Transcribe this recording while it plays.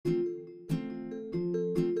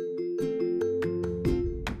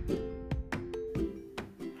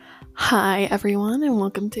Hi, everyone, and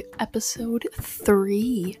welcome to episode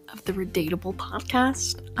 3 of the Redatable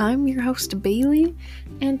podcast. I'm your host, Bailey,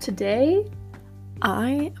 and today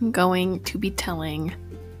I am going to be telling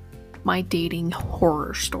my dating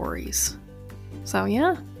horror stories. So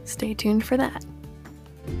yeah, stay tuned for that.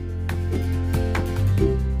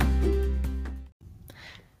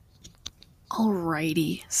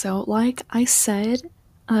 Alrighty, so like I said,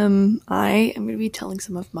 I am going to be telling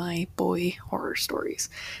some of my boy horror stories.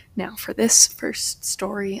 Now, for this first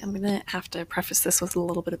story, I'm going to have to preface this with a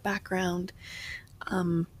little bit of background.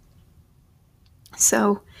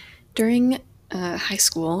 So, during high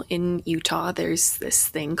school in Utah, there's this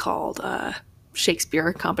thing called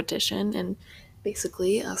Shakespeare competition, and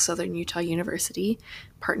basically Southern Utah University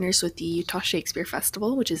partners with the Utah Shakespeare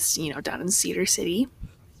Festival, which is, down in Cedar City.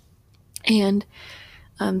 And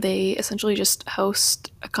they essentially just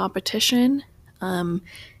host a competition,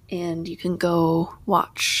 and you can go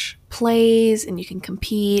watch plays, and you can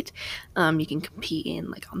compete. You can compete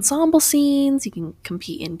in like ensemble scenes. You can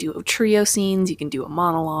compete in duo trio scenes. You can do a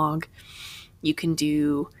monologue. You can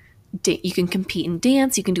compete in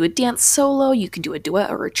dance. You can do a dance solo. You can do a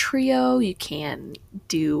duet or a trio. You can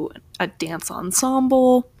do a dance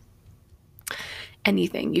ensemble.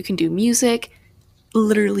 Anything. You can do music.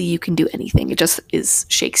 Literally, you can do anything. It just is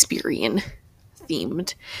Shakespearean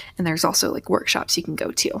themed. And there's also like workshops you can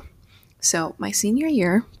go to. So my senior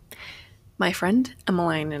year, my friend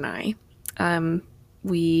Emmeline and I,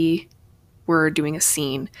 we were doing a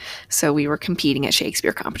scene. So we were competing at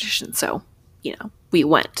Shakespeare competition. So, we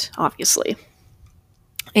went, obviously.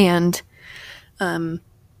 And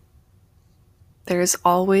there's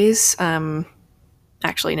always,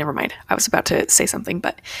 actually, never mind. I was about to say something,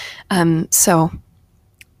 but so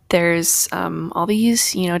there's all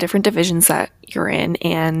these, different divisions that you're in,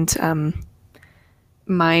 and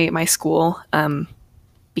my school,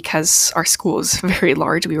 because our school is very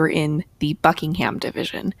large, we were in the Buckingham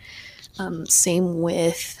division. Same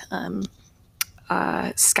with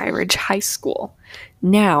Skyridge High School.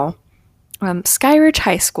 Now, Skyridge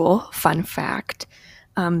High School, fun fact,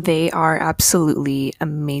 they are absolutely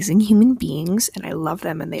amazing human beings, and I love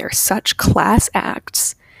them, and they are such class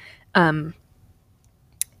acts.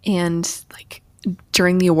 And like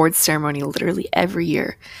during the awards ceremony, literally every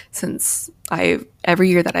year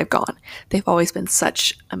that I've gone, they've always been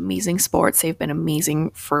such amazing sports. They've been amazing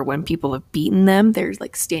for when people have beaten them. They're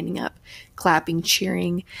like standing up, clapping,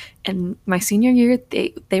 cheering. And my senior year,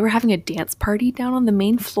 they were having a dance party down on the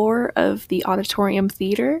main floor of the auditorium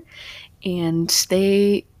theater. And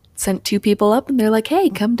they sent 2 people up and they're like, hey,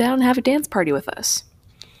 come down and have a dance party with us.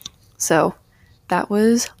 So that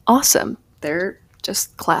was awesome. They're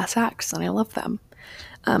just class acts, and I love them.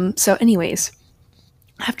 So anyways,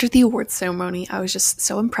 after the awards ceremony, I was just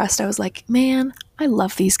so impressed. I was like, man, I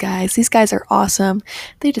love these guys. These guys are awesome.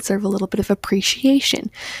 They deserve a little bit of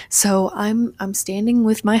appreciation. So I'm standing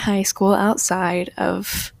with my high school outside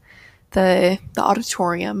of the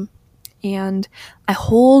auditorium, and I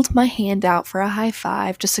hold my hand out for a high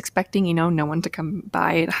five, just expecting, no one to come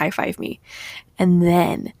by and high five me. And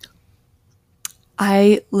then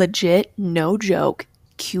I legit, no joke,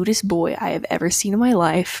 cutest boy I have ever seen in my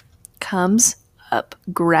life comes up,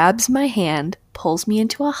 grabs my hand, pulls me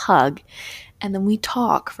into a hug, and then we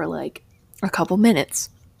talk for like a couple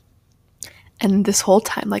minutes. And this whole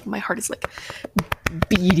time, like, my heart is like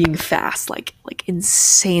beating fast, like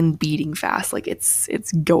insane beating fast, like it's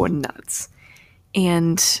going nuts.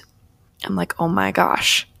 And I'm like, oh my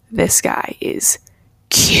gosh, this guy is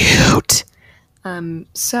cute.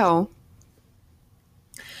 So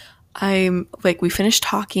I'm like, we finished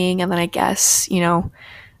talking, and then I guess,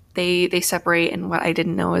 they separate, and what I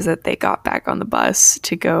didn't know is that they got back on the bus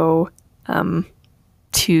to go home,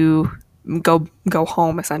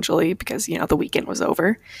 essentially, because, the weekend was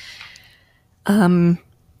over. And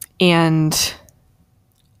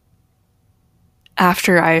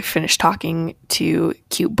after I finished talking to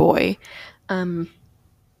cute boy, I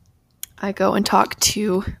go and talk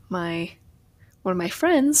to one of my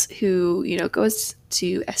friends who, goes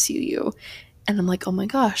to SUU, and I'm like, oh my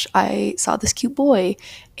gosh, I saw this cute boy,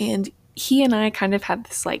 and he and I kind of had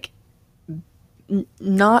this like,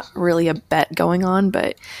 not really a bet going on,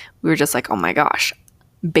 but we were just like, oh my gosh,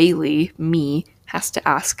 Bailey, me, has to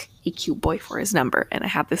ask a cute boy for his number. And I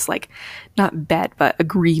had this like, not bet, but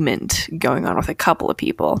agreement going on with a couple of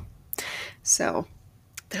people. So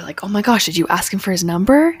they're like, oh my gosh, did you ask him for his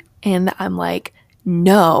number? And I'm like,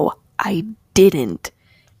 no, I didn't.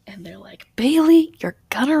 And they're like, Bailey, you're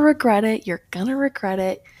gonna regret it. You're gonna regret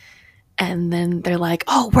it. And then they're like,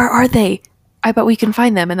 oh, where are they? I bet we can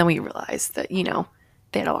find them. And then we realized that,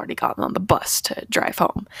 they had already gotten on the bus to drive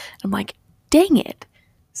home. I'm like, dang it.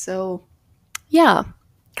 So yeah,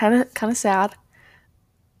 kind of sad.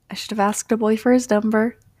 I should have asked a boy for his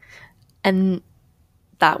number. And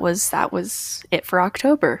that was it for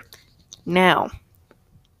October. Now,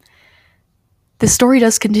 the story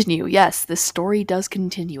does continue. Yes, the story does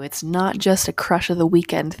continue. It's not just a crush of the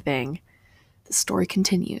weekend thing. The story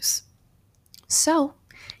continues. So,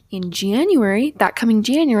 in January, that coming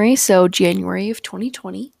January, so January of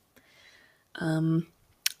 2020,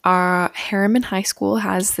 our Harriman High School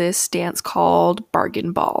has this dance called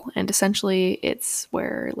Bargain Ball. And essentially, it's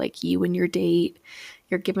where, like, you and your date,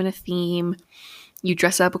 you're given a theme. You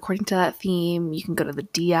dress up according to that theme. You can go to the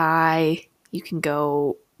DI. You can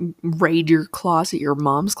go raid your closet, your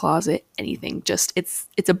mom's closet, anything. Just it's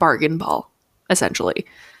a bargain ball, essentially.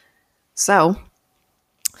 So,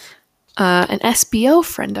 an SBO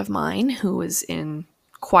friend of mine who was in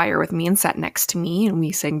choir with me and sat next to me, and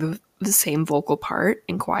we sang the same vocal part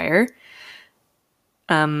in choir.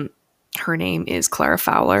 Her name is Clara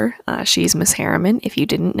Fowler. She's Miss Harriman. If you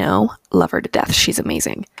didn't know, love her to death. She's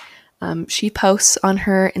amazing. She posts on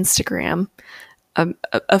her Instagram,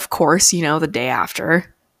 of course, the day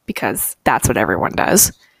after, because that's what everyone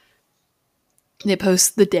does. They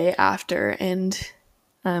post the day after, and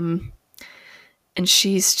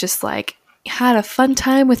she's just like, had a fun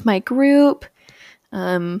time with my group.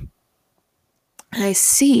 And I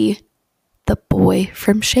see the boy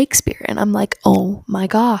from Shakespeare, and I'm like, oh my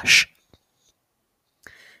gosh.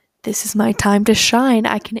 This is my time to shine.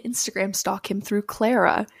 I can Instagram stalk him through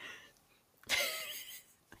Clara.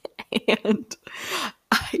 And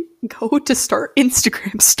I go to start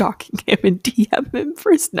Instagram stalking him and DM him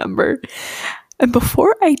for his number. And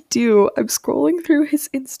before I do, I'm scrolling through his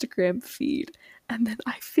Instagram feed, and then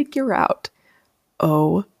I figure out,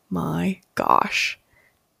 oh my gosh,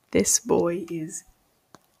 this boy is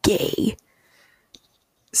gay.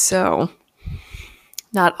 So,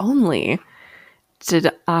 not only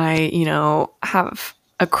did I, have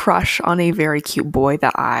a crush on a very cute boy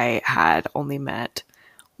that I had only met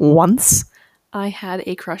once, I had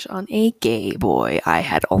a crush on a gay boy I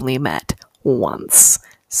had only met once.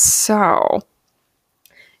 So,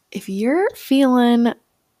 if you're feeling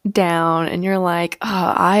down and you're like,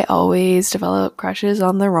 oh, I always develop crushes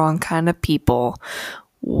on the wrong kind of people,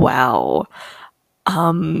 well,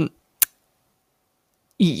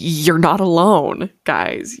 you're not alone,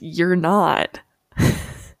 guys. You're not.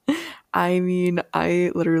 I mean,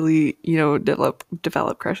 I literally,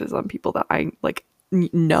 develop crushes on people that I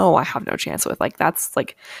no, I have no chance with. Like, that's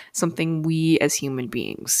like something we as human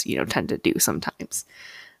beings, tend to do sometimes.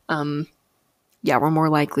 Yeah, we're more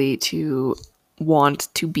likely to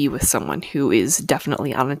want to be with someone who is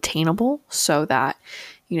definitely unattainable, so that,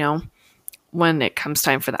 when it comes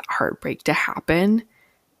time for that heartbreak to happen,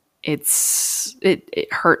 it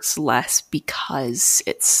hurts less because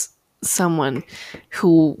it's someone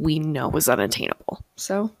who we know is unattainable.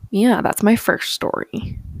 So, yeah, that's my first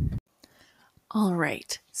story. All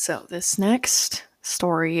right, so this next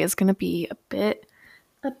story is going to be a bit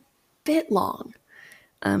long.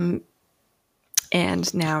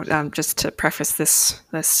 And now, just to preface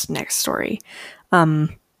this next story, I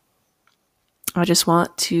just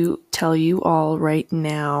want to tell you all right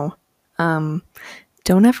now,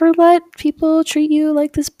 don't ever let people treat you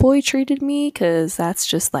like this boy treated me, because that's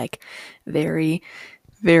just like very,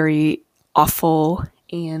 very awful.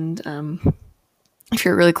 And if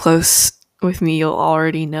you're really close with me, you'll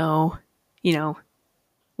already know,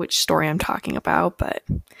 which story I'm talking about. But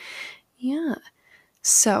yeah,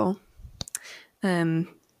 so back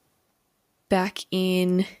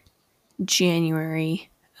in January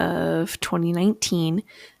of 2019,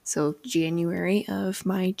 so January of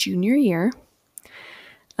my junior year,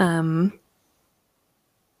 it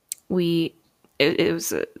was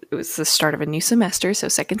the start of a new semester, so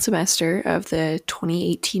second semester of the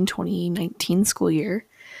 2018-2019 school year.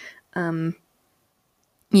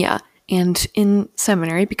 Yeah, and in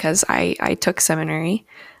seminary, because I took seminary,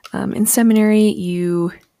 in seminary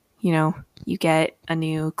you get a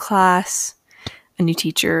new class, a new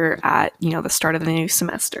teacher at, the start of the new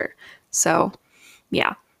semester. So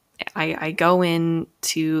yeah, I go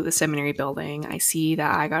into the seminary building, I see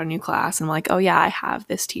that I got a new class, and I'm like, oh yeah, I have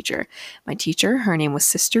this teacher. My teacher, her name was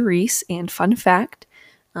Sister Reese, and fun fact,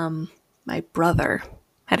 my brother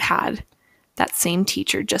had that same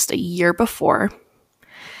teacher just a year before.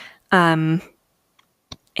 And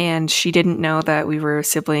she didn't know that we were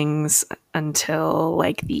siblings until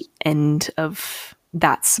like the end of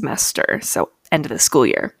that semester, so end of the school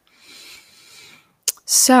year.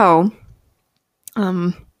 So,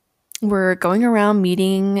 we're going around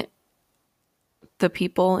meeting the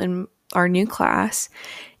people in our new class.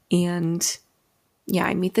 And yeah,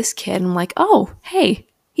 I meet this kid and I'm like, oh, hey,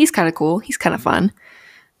 he's kind of cool. He's kind of fun.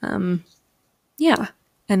 Yeah.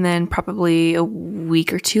 And then probably a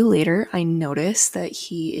week or two later, I notice that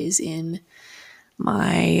he is in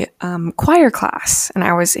my choir class. And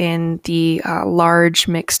I was in the large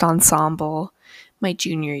mixed ensemble my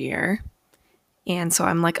junior year. And so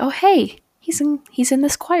I'm like, oh, hey, he's in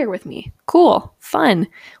this choir with me. Cool. Fun.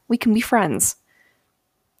 We can be friends.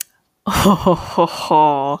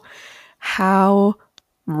 Oh, how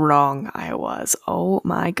wrong I was. Oh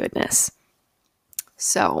my goodness.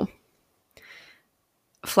 So,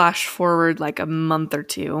 flash forward like a month or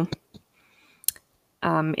two.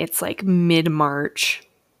 It's like mid-March.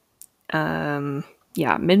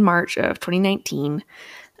 Mid-March of 2019.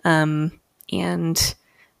 And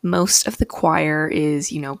most of the choir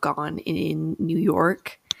is, gone in New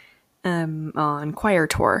York on choir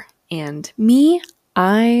tour. And me,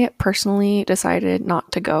 I personally decided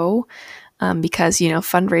not to go because,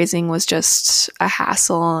 fundraising was just a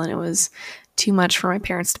hassle and it was too much for my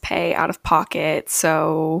parents to pay out of pocket.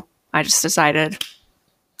 So I just decided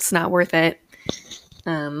it's not worth it.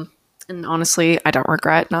 And honestly, I don't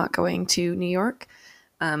regret not going to New York.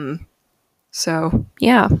 So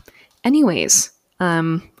yeah. Anyways,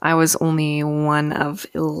 I was only one of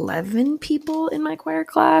 11 people in my choir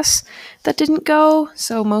class that didn't go.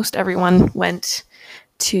 So most everyone went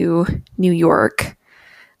to New York.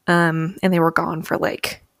 And they were gone for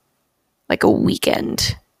like a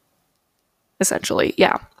weekend. Essentially.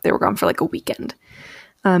 Yeah. They were gone for like a weekend.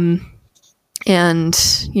 And,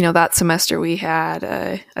 that semester we had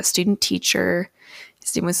a student teacher.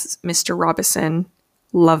 His name was Mr. Robinson.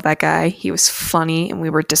 Love that guy. He was funny and we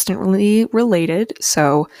were distantly related.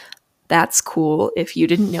 So that's cool if you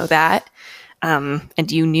didn't know that.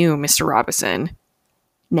 And you knew Mr. Robinson.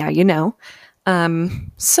 Now you know.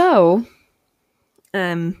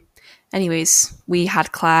 Anyways, we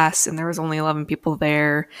had class and there was only 11 people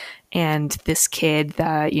there. And this kid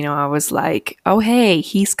that, I was like, oh, hey,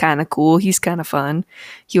 he's kind of cool. He's kind of fun.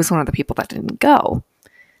 He was one of the people that didn't go.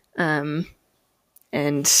 And,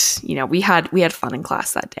 we had fun in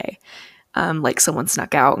class that day. Like someone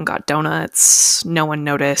snuck out and got donuts. No one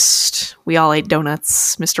noticed. We all ate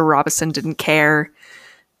donuts. Mr. Robinson didn't care.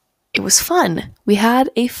 It was fun. We had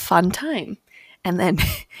a fun time. And then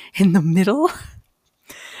in the middle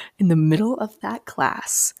of that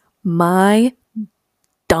class, my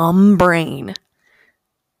dumb brain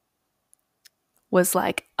was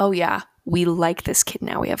like, oh yeah, we like this kid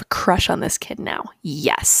now. We have a crush on this kid now.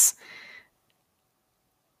 Yes.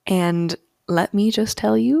 And let me just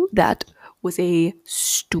tell you, that was a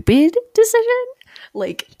stupid decision.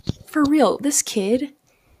 Like, for real, this kid,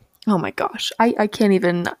 oh my gosh, I can't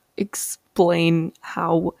even explain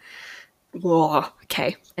how. Ugh.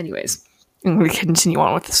 Okay, anyways, I'm going to continue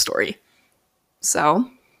on with the story. So,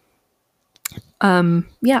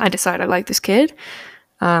 I decided I like this kid.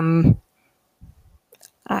 I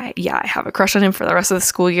have a crush on him for the rest of the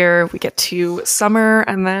school year. We get to summer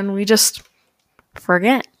and then we just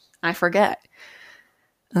forget. I forget.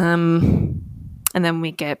 And then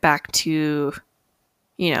we get back to,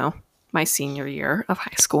 my senior year of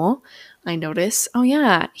high school. I notice, oh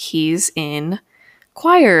yeah, he's in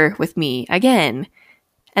choir with me again.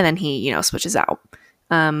 And then he, switches out.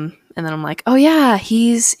 And then I'm like, oh yeah,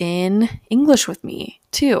 he's in English with me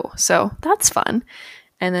too. So that's fun.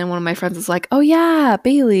 And then one of my friends is like, oh yeah,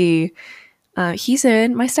 Bailey, he's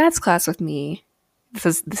in my stats class with me.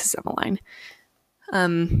 This is Emmeline.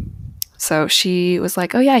 So she was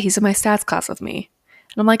like, oh yeah, he's in my stats class with me.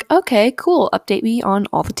 And I'm like, okay, cool. Update me on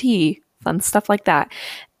all the tea. Fun stuff like that.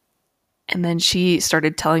 And then she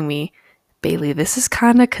started telling me, Bailey, this is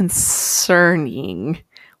kind of concerning.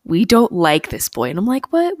 We don't like this boy. And I'm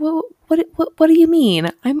like, what do you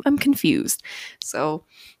mean? I'm confused. So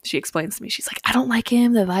she explains to me, she's like, I don't like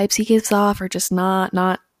him. The vibes he gives off are just not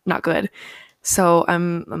good. So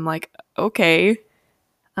I'm like, okay.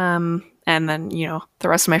 And then, the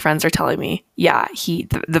rest of my friends are telling me, yeah,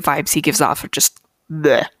 the vibes he gives off are just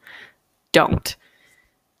bleh. Don't.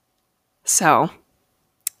 So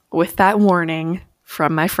with that warning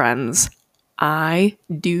from my friends, I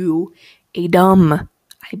do a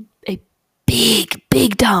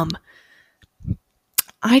big dumb.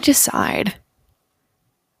 I decide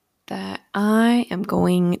that I am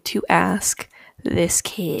going to ask this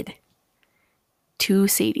kid to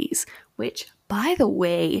Sadie's, which, by the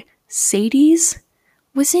way, Sadie's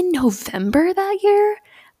was in November that year.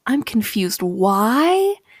 I'm confused.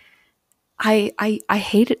 Why? I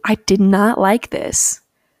hate it. I did not like this.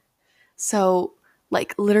 So,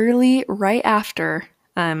 like, literally right after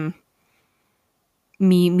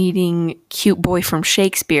me meeting cute boy from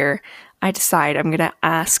Shakespeare, I decide I'm gonna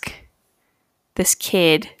ask this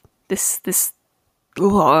kid, this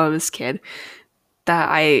kid that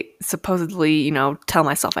I supposedly, tell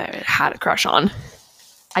myself I had a crush on.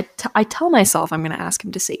 I tell myself I'm gonna ask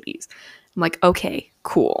him to Sadie's. I'm like, okay,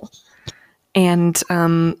 cool. And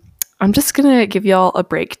I'm just gonna give y'all a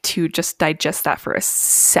break to just digest that for a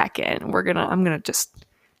second. I'm gonna just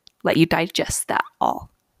let you digest that all.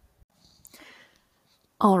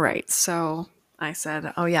 All right, so I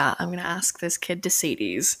said, oh yeah, I'm gonna ask this kid to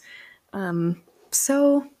Sadie's.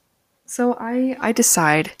 So I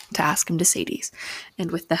decide to ask him to Sadie's,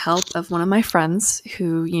 and with the help of one of my friends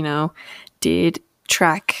who did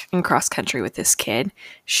track and cross country with this kid,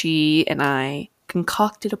 she and I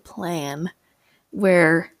concocted a plan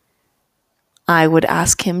where I would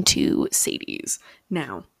ask him to Sadie's.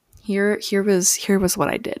 Now, here was what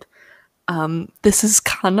I did. This is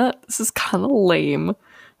kind of lame.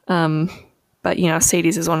 But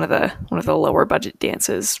Sadie's is one of the lower budget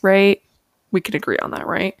dances, right? We can agree on that,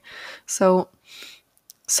 right? So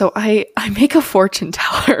I make a fortune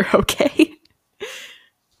teller, okay?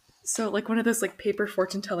 So like one of those like paper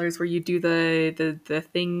fortune tellers where you do the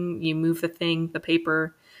thing, you move the thing, the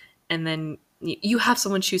paper, and then you have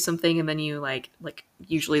someone choose something, and then you like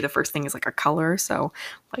usually the first thing is like a color. So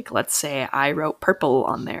like let's say I wrote purple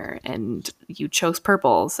on there and you chose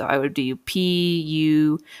purple, so I would do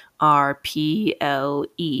PURPLE,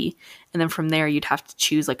 and then from there you'd have to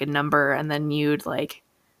choose like a number, and then you'd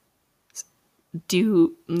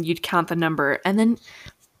count the number, and then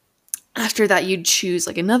after that you'd choose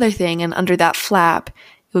like another thing, and under that flap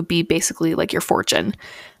it would be basically like your fortune.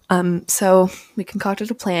 So we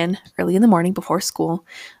concocted a plan early in the morning before school.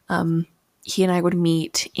 He and I would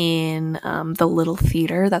meet in the little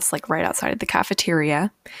theater that's like right outside of the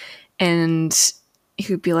cafeteria, and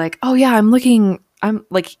he would be like, oh yeah,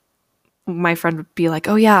 my friend would be like,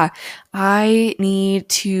 oh yeah, I need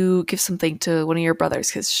to give something to one of your brothers,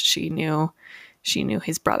 because she knew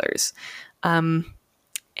his brothers.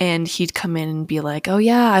 And he'd come in and be like, oh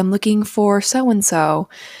yeah, I'm looking for so and so.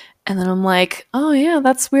 And then I'm like, oh yeah,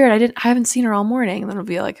 that's weird. I haven't seen her all morning. And then I'll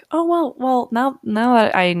be like, oh well, now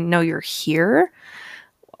that I know you're here,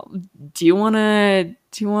 do you want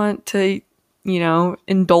to,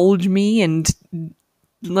 indulge me and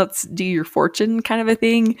let's do your fortune kind of a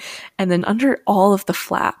thing? And then under all of the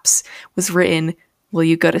flaps was written, will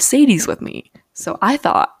you go to Sadie's with me? So I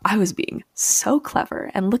thought I was being so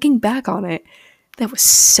clever, and looking back on it, that was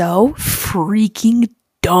so freaking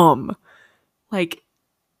dumb. Like,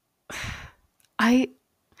 I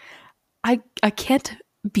can't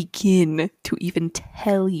begin to even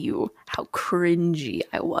tell you how cringy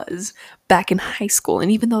I was back in high school.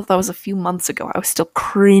 And even though that was a few months ago, I was still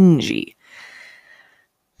cringy.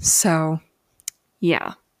 So,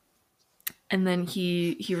 yeah. And then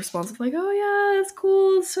he responds with like, oh yeah, it's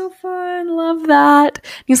cool, it's so fun, love that.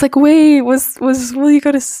 And he's like, wait, was will you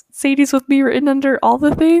go to Sadie's with me written under all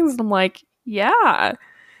the things? And I'm like, yeah.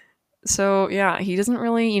 So yeah, he doesn't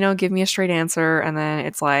really, give me a straight answer, and then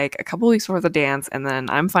it's like a couple weeks before the dance, and then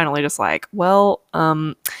I'm finally just like, well,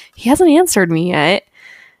 he hasn't answered me yet.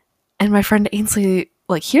 And my friend Ainsley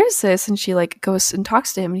like hears this, and she like goes and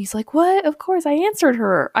talks to him, and he's like, what? Of course I answered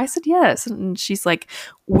her. I said yes. And she's like,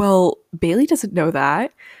 well, Bailey doesn't know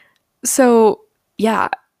that. So yeah,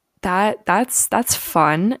 that's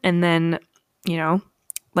fun. And then,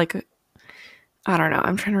 like, I don't know,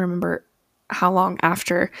 I'm trying to remember how long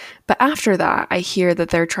after, but after that I hear that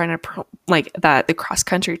they're trying to that the cross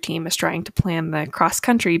country team is trying to plan the cross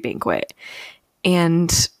country banquet,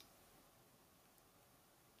 and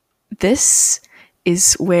this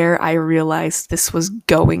is where I realized this was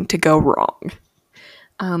going to go wrong.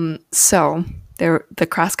 So the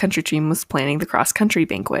cross country team was planning the cross country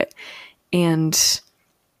banquet, and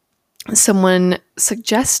someone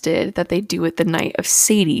suggested that they do it the night of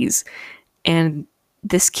Sadie's, and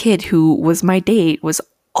this kid who was my date was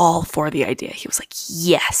all for the idea. He was like,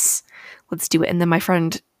 yes, let's do it. And then my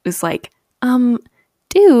friend was like,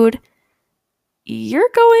 dude, you're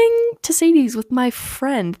going to Sadie's with my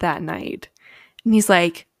friend that night. And he's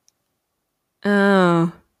like,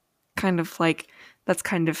 oh, kind of like, that's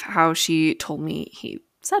kind of how she told me he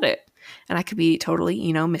said it. And I could be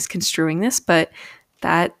totally, misconstruing this, but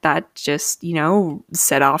that just,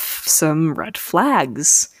 set off some red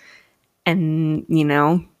flags. And,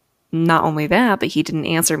 not only that, but he didn't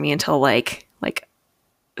answer me until like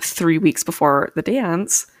 3 weeks before the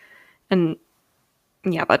dance. And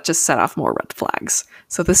yeah, that just set off more red flags.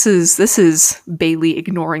 So this is Bailey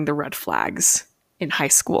ignoring the red flags in high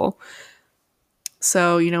school.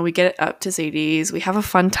 So, we get up to Sadie's, we have a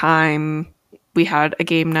fun time. We had a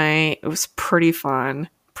game night. It was pretty fun,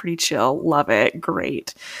 pretty chill. Love it.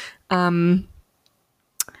 Great. And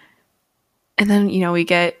then, we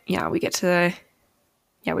get to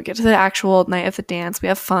the actual night of the dance. We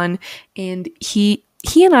have fun. And he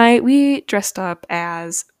and I, we dressed up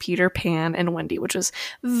as Peter Pan and Wendy, which was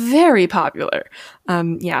very popular.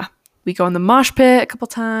 We go in the mosh pit a couple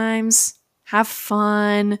times, have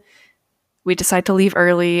fun. We decide to leave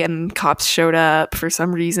early and cops showed up for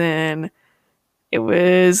some reason. It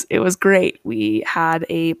was great. We had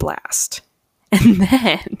a blast. And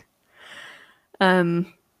then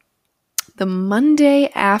the Monday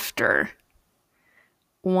after,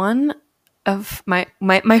 one of my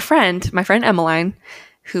friend Emmeline,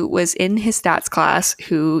 who was in his stats class,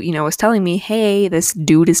 who, was telling me, hey, this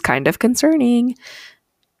dude is kind of concerning.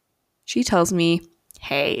 She tells me,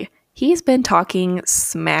 hey, he's been talking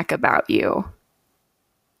smack about you.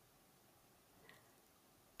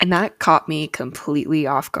 And that caught me completely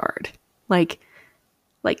off guard. Like,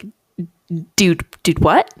 dude,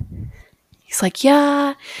 what? He's like,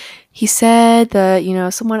 yeah, he said that,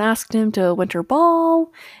 someone asked him to winter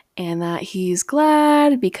ball and that he's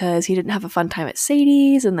glad because he didn't have a fun time at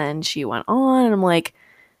Sadie's, and then she went on, and I'm like,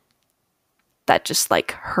 that just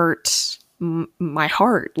hurt my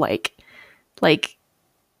heart. Like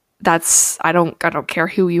that's, I don't care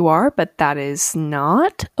who you are, but that is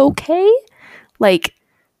not okay.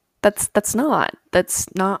 That's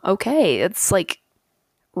not okay. It's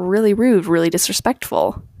really rude, really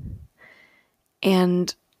disrespectful.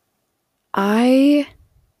 And I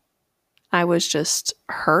was just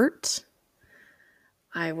hurt.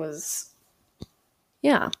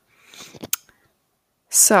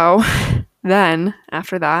 So then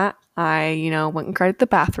after that, I, went and cried at the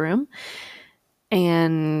bathroom,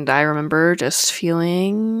 and I remember just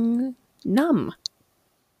feeling numb.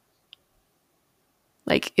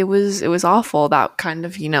 It was awful. That kind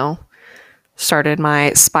of, started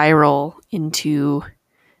my spiral into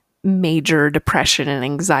major depression and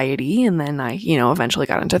anxiety. And then I, eventually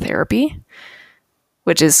got into therapy,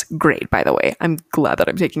 which is great, by the way. I'm glad that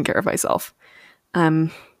I'm taking care of myself.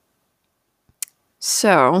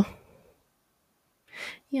 So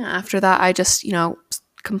yeah, after that, I just,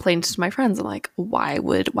 complained to my friends. I'm like, why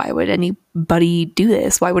would anybody do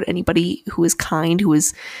this? Why would anybody who is kind, who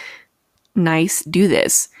is nice, do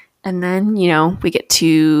this? And then, we get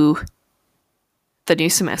to the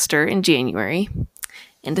new semester in January,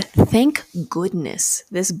 and thank goodness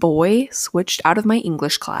this boy switched out of my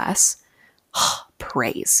English class.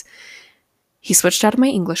 Praise. He switched out of my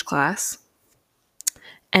English class.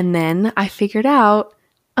 And then I figured out,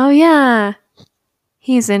 oh yeah,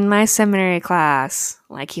 he's in my seminary class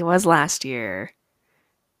like he was last year.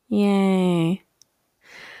 Yay.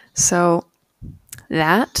 So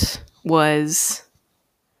that was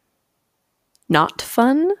not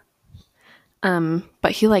fun.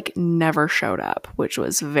 But he never showed up, which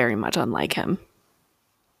was very much unlike him.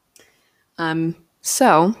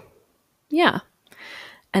 So yeah.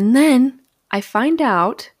 And then I find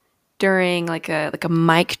out during a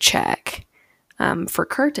mic check for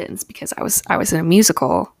curtains, because I was in a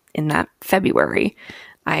musical in that February.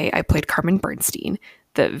 I played Carmen Bernstein,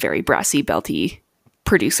 the very brassy, belty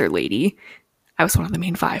producer lady. I was one of the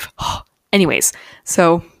main five. Anyways,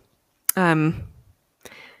 so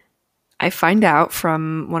I find out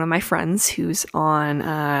from one of my friends who's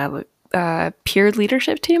on peer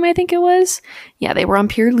leadership team, I think it was. Yeah, they were on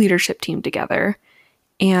peer leadership team together.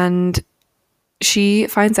 And she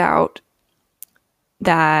finds out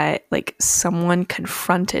that someone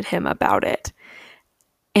confronted him about it.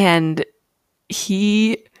 And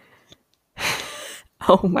he,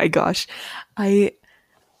 oh my gosh, I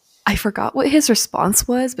forgot what his response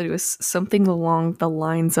was, but it was something along the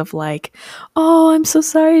lines of oh, I'm so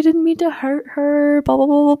sorry, I didn't mean to hurt her, blah, blah,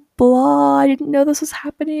 blah, blah, blah. I didn't know this was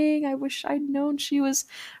happening. I wish I'd known she was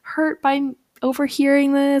hurt by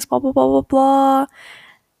overhearing this, blah, blah, blah, blah, blah.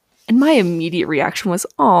 And my immediate reaction was,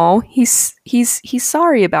 oh, he's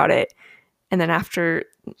sorry about it. And then after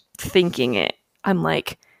thinking it, I'm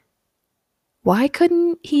like, why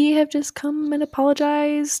couldn't he have just come and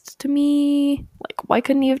apologized to me? Why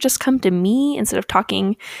couldn't he have just come to me instead of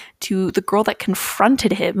talking to the girl that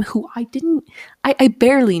confronted him, who I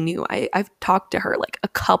barely knew. I've talked to her a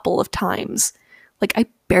couple of times. I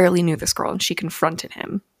barely knew this girl, and she confronted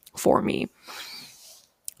him for me.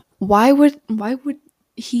 Why would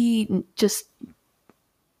he just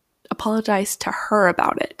apologize to her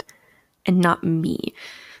about it and not me?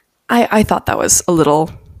 I thought that was a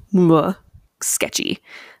little sketchy.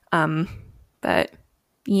 But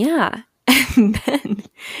yeah. And then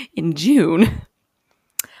in June,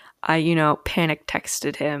 I, panic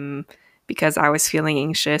texted him because I was feeling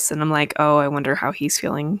anxious, and I'm like, oh, I wonder how he's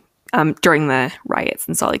feeling during the riots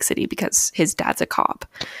in Salt Lake City because his dad's a cop.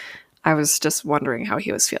 I was just wondering how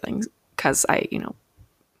he was feeling because I,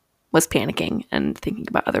 was panicking and thinking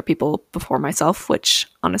about other people before myself, which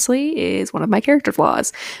honestly is one of my character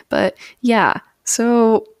flaws. But yeah,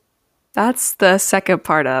 so that's the second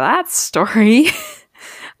part of that story.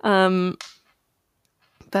 But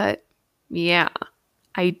yeah,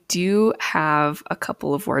 I do have a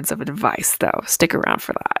couple of words of advice though. Stick around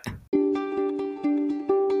for that.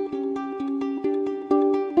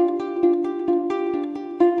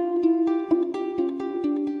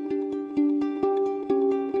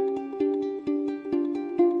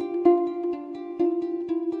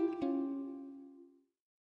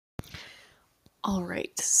 All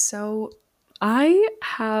right, so I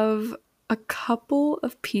have a couple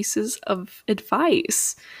of pieces of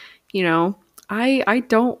advice. I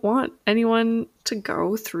don't want anyone to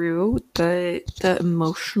go through the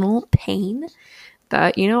emotional pain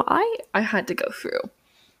that I had to go through.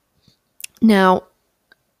 Now,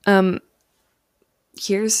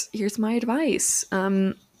 here's my advice.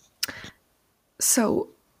 So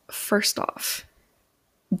first off,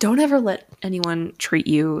 don't ever let anyone treat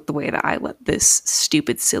you the way that I let this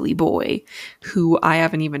stupid, silly boy who I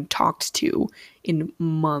haven't even talked to in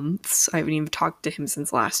months. I haven't even talked to him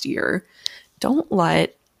since last year. Don't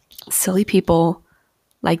let silly people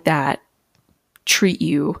like that treat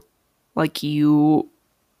you like you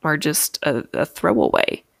are just a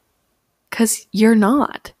throwaway. Because you're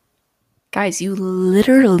not. Guys, you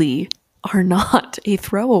literally are not a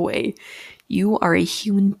throwaway. You are a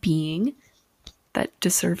human being that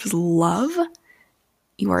deserves love.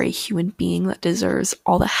 You are a human being that deserves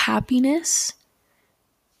all the happiness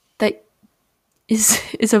that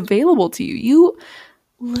is available to you. You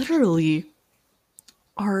literally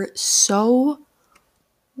are so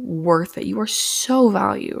worth it. You are so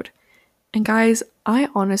valued. And guys, I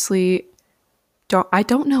honestly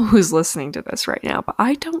don't know who's listening to this right now, but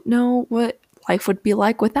I don't know what life would be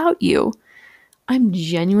like without you. I'm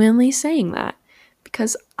genuinely saying that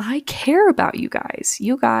because I care about you guys.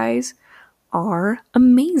 You guys are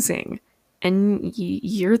amazing. And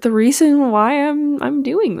you're the reason why I'm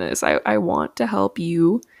doing this. I want to help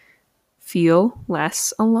you feel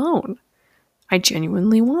less alone. I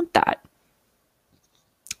genuinely want that.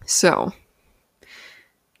 So,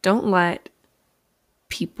 don't let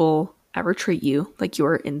people ever treat you like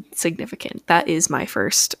you're insignificant. That is my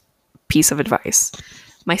first piece of advice.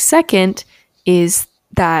 My second is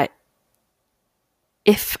that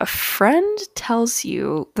if a friend tells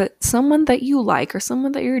you that someone that you like or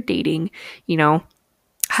someone that you're dating,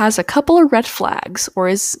 has a couple of red flags or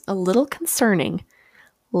is a little concerning,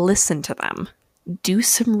 listen to them. Do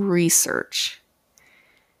some research.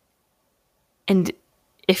 And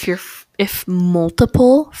if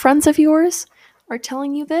multiple friends of yours are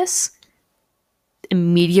telling you this,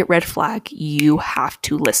 immediate red flag, you have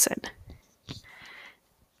to listen.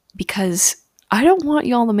 Because I don't want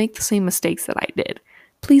y'all to make the same mistakes that I did.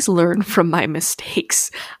 Please learn from my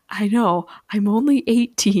mistakes. I know, I'm only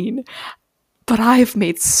 18, but I've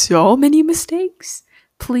made so many mistakes.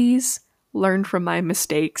 Please learn from my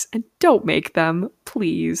mistakes and don't make them.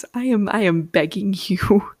 Please. I am begging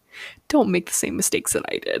you. Don't make the same mistakes that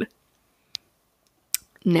I did.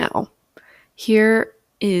 Now, here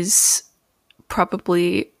is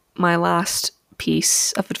probably my last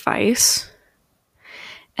piece of advice,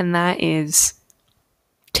 and that is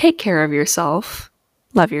take care of yourself,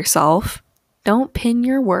 love yourself. Don't pin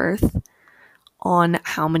your worth on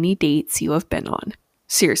how many dates you have been on.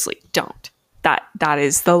 Seriously, don't. That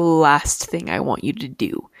is the last thing I want you to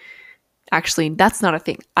do. Actually, that's not a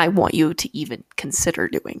thing I want you to even consider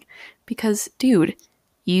doing. Because, dude,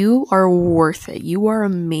 you are worth it. You are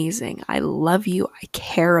amazing. I love you. I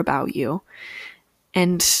care about you.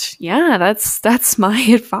 And yeah, that's my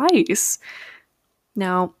advice.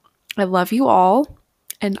 Now, I love you all,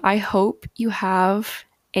 and I hope you have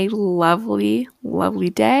a lovely, lovely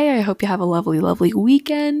day. I hope you have a lovely, lovely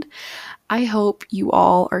weekend. I hope you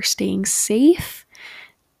all are staying safe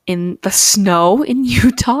in the snow in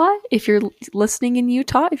Utah. If you're listening in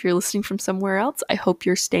Utah, if you're listening from somewhere else, I hope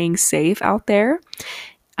you're staying safe out there.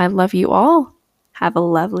 I love you all. Have a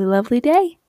lovely, lovely day.